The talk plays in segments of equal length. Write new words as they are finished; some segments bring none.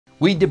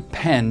We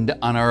depend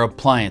on our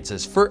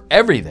appliances for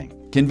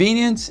everything.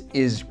 Convenience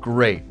is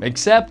great,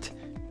 except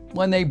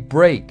when they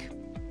break.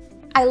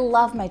 I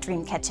love my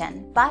dream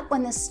kitchen, but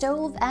when the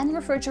stove and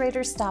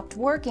refrigerator stopped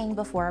working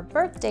before a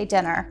birthday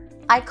dinner,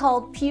 I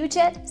called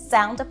Puget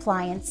Sound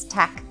Appliance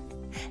Tech.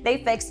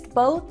 They fixed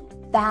both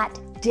that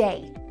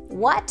day.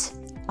 What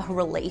a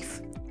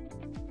relief.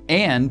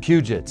 And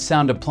Puget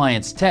Sound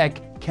Appliance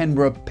Tech can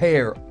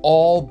repair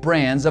all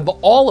brands of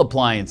all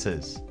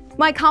appliances.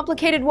 My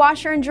complicated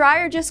washer and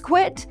dryer just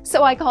quit,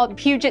 so I called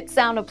Puget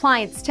Sound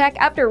Appliance Tech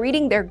after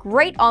reading their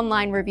great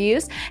online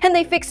reviews, and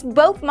they fixed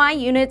both my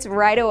units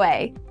right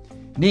away.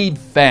 Need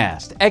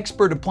fast,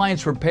 expert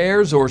appliance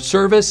repairs or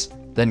service?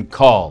 Then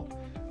call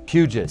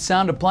Puget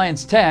Sound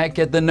Appliance Tech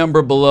at the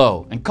number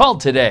below and call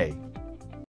today.